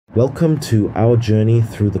Welcome to our journey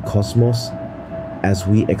through the cosmos as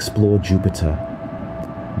we explore Jupiter,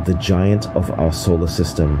 the giant of our solar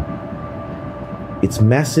system. Its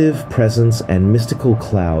massive presence and mystical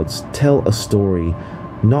clouds tell a story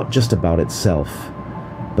not just about itself,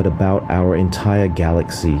 but about our entire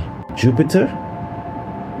galaxy. Jupiter,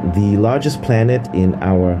 the largest planet in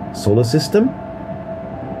our solar system,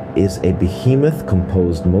 is a behemoth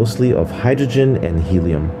composed mostly of hydrogen and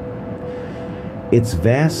helium. Its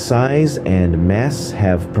vast size and mass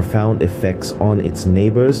have profound effects on its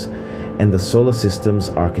neighbors and the solar system's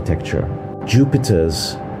architecture.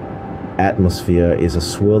 Jupiter's atmosphere is a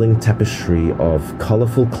swirling tapestry of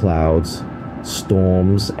colorful clouds,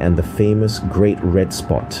 storms, and the famous Great Red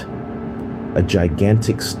Spot, a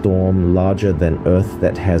gigantic storm larger than Earth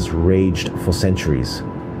that has raged for centuries.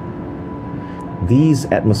 These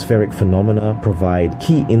atmospheric phenomena provide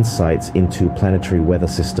key insights into planetary weather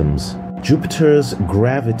systems. Jupiter's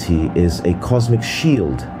gravity is a cosmic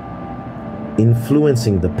shield,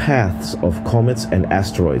 influencing the paths of comets and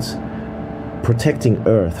asteroids, protecting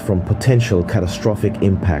Earth from potential catastrophic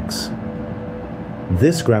impacts.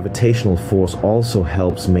 This gravitational force also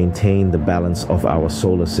helps maintain the balance of our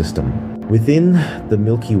solar system. Within the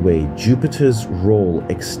Milky Way, Jupiter's role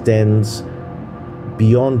extends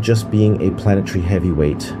beyond just being a planetary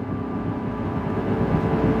heavyweight.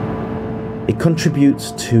 It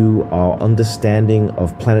contributes to our understanding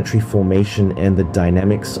of planetary formation and the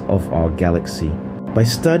dynamics of our galaxy. By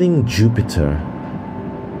studying Jupiter,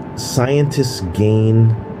 scientists gain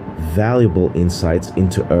valuable insights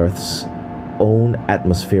into Earth's own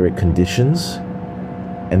atmospheric conditions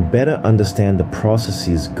and better understand the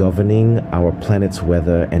processes governing our planet's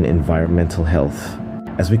weather and environmental health.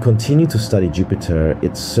 As we continue to study Jupiter,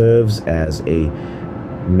 it serves as a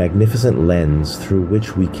magnificent lens through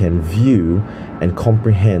which we can view and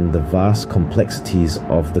comprehend the vast complexities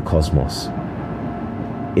of the cosmos.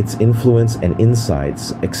 Its influence and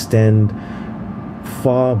insights extend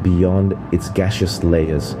far beyond its gaseous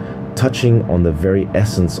layers, touching on the very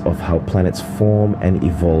essence of how planets form and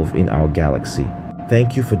evolve in our galaxy.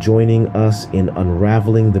 Thank you for joining us in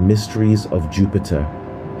unraveling the mysteries of Jupiter.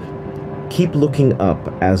 Keep looking up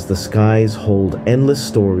as the skies hold endless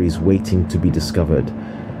stories waiting to be discovered.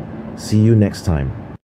 See you next time.